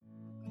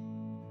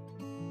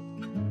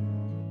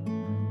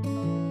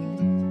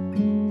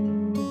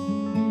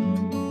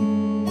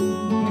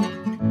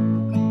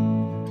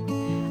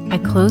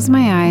close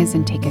my eyes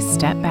and take a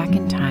step back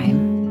in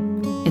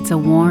time. It's a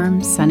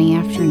warm, sunny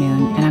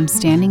afternoon, and I'm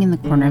standing in the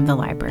corner of the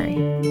library.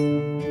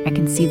 I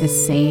can see the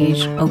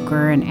sage,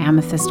 ochre, and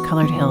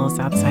amethyst-colored hills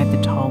outside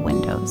the tall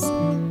windows.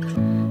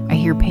 I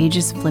hear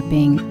pages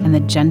flipping and the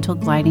gentle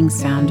gliding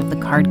sound of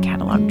the card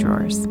catalog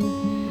drawers.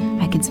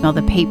 I can smell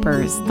the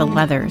papers, the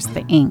leathers,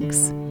 the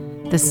inks.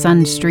 The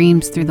sun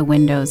streams through the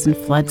windows and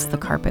floods the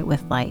carpet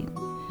with light.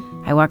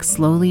 I walk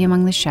slowly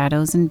among the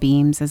shadows and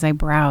beams as I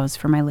browse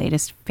for my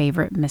latest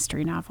favorite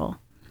mystery novel.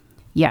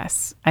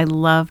 Yes, I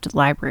loved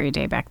library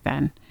day back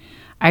then.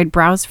 I'd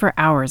browse for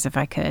hours if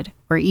I could,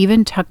 or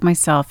even tuck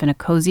myself in a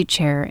cozy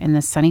chair in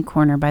the sunny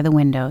corner by the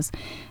windows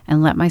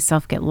and let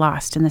myself get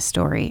lost in the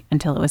story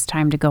until it was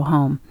time to go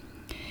home.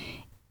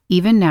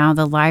 Even now,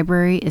 the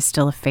library is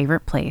still a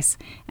favorite place,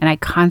 and I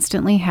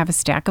constantly have a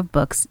stack of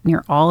books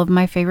near all of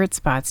my favorite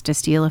spots to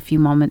steal a few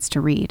moments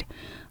to read.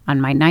 On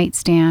my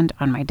nightstand,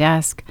 on my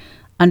desk,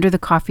 under the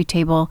coffee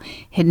table,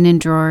 hidden in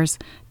drawers,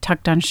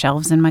 tucked on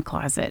shelves in my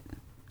closet.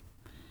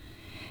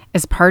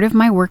 As part of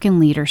my work in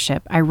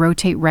leadership, I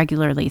rotate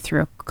regularly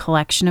through a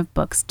collection of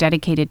books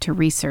dedicated to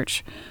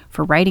research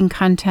for writing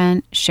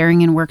content,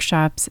 sharing in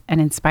workshops,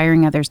 and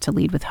inspiring others to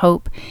lead with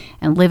hope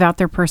and live out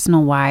their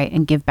personal why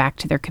and give back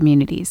to their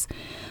communities.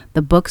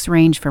 The books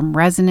range from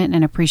resonant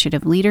and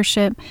appreciative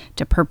leadership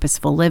to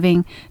purposeful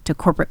living to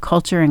corporate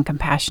culture and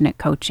compassionate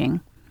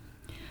coaching.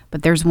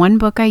 But there's one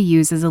book I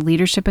use as a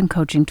leadership and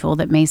coaching tool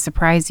that may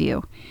surprise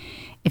you.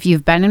 If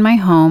you've been in my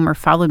home or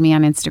followed me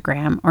on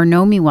Instagram or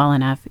know me well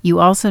enough, you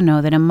also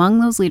know that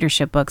among those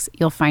leadership books,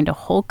 you'll find a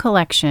whole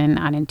collection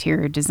on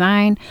interior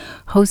design,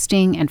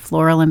 hosting, and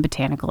floral and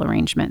botanical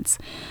arrangements.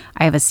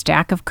 I have a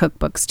stack of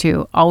cookbooks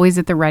too, always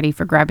at the ready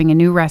for grabbing a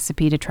new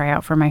recipe to try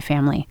out for my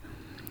family.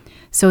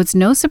 So it's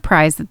no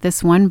surprise that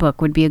this one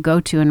book would be a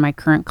go-to in my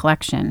current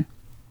collection.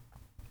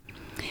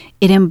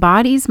 It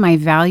embodies my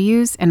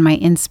values and my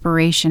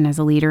inspiration as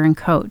a leader and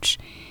coach,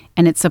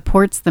 and it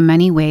supports the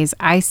many ways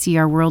I see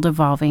our world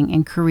evolving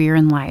in career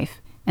and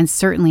life, and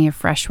certainly a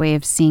fresh way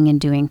of seeing and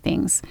doing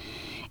things.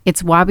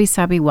 It's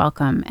wabi-sabi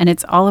welcome, and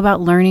it's all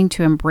about learning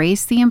to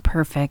embrace the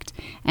imperfect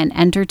and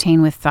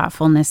entertain with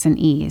thoughtfulness and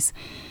ease.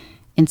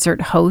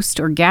 Insert host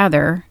or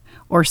gather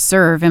or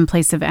serve in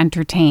place of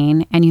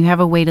entertain, and you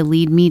have a way to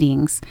lead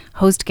meetings,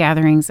 host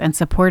gatherings, and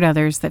support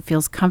others that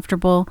feels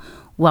comfortable,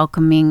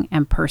 welcoming,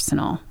 and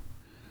personal.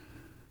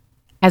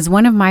 As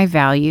one of my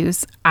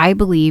values, I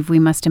believe we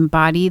must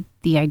embody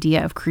the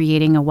idea of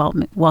creating a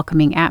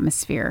welcoming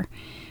atmosphere.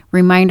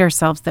 Remind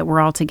ourselves that we're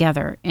all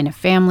together, in a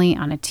family,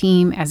 on a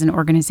team, as an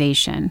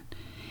organization.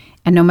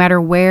 And no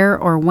matter where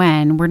or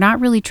when, we're not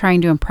really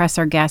trying to impress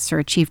our guests or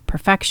achieve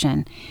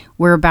perfection.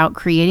 We're about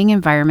creating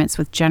environments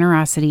with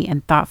generosity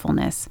and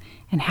thoughtfulness,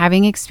 and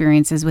having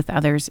experiences with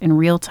others in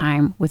real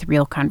time with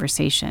real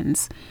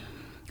conversations.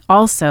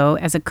 Also,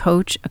 as a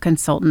coach, a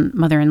consultant,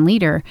 mother, and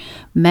leader,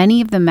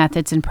 many of the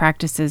methods and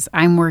practices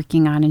I'm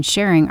working on and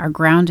sharing are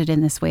grounded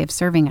in this way of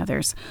serving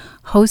others,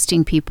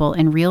 hosting people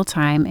in real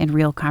time and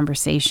real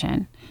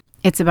conversation.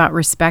 It's about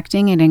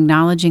respecting and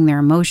acknowledging their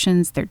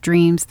emotions, their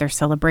dreams, their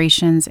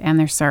celebrations, and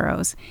their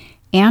sorrows,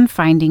 and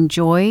finding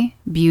joy,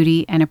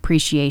 beauty, and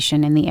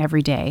appreciation in the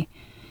everyday.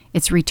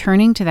 It's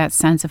returning to that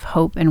sense of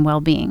hope and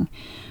well-being,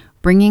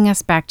 bringing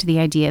us back to the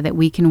idea that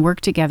we can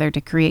work together to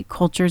create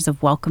cultures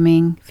of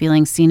welcoming,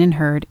 feeling seen and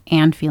heard,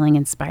 and feeling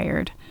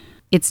inspired.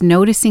 It's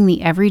noticing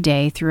the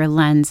everyday through a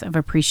lens of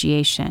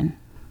appreciation.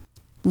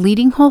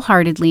 Leading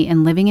wholeheartedly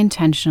and living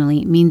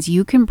intentionally means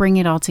you can bring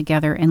it all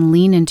together and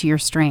lean into your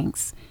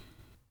strengths.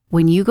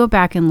 When you go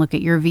back and look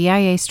at your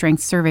VIA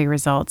Strengths Survey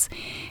results,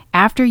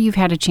 after you've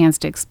had a chance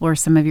to explore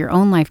some of your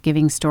own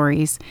life-giving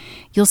stories,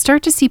 you'll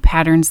start to see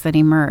patterns that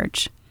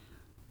emerge.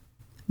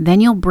 Then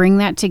you'll bring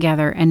that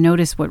together and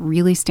notice what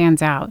really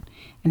stands out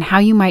and how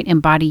you might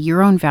embody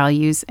your own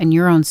values and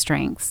your own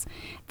strengths.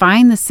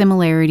 Find the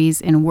similarities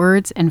in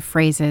words and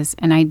phrases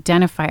and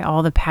identify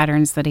all the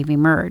patterns that have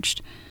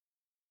emerged.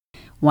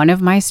 One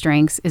of my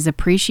strengths is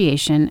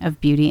appreciation of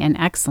beauty and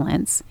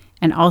excellence,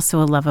 and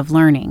also a love of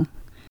learning.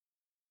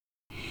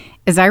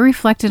 As I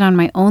reflected on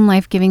my own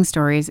life-giving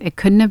stories, it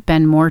couldn't have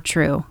been more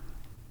true.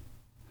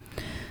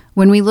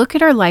 When we look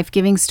at our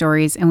life-giving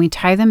stories and we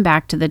tie them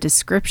back to the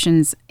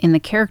descriptions in the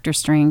character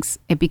strengths,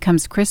 it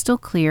becomes crystal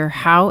clear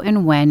how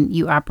and when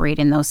you operate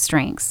in those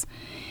strengths.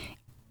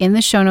 In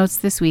the show notes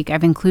this week,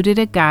 I've included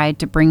a guide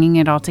to bringing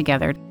it all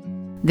together.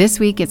 This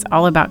week, it's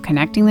all about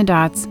connecting the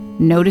dots,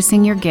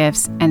 noticing your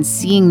gifts, and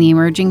seeing the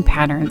emerging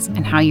patterns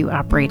and how you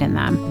operate in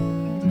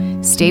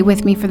them. Stay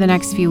with me for the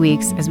next few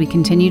weeks as we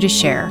continue to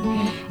share.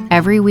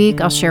 Every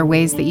week, I'll share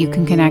ways that you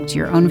can connect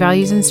your own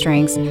values and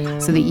strengths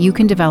so that you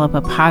can develop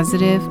a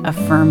positive,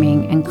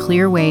 affirming, and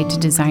clear way to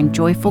design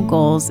joyful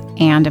goals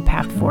and a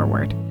path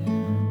forward.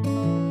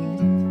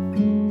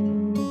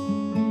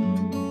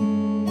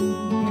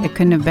 It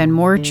couldn't have been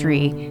more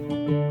tree.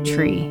 It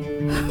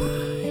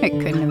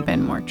couldn't have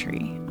been more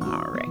tree.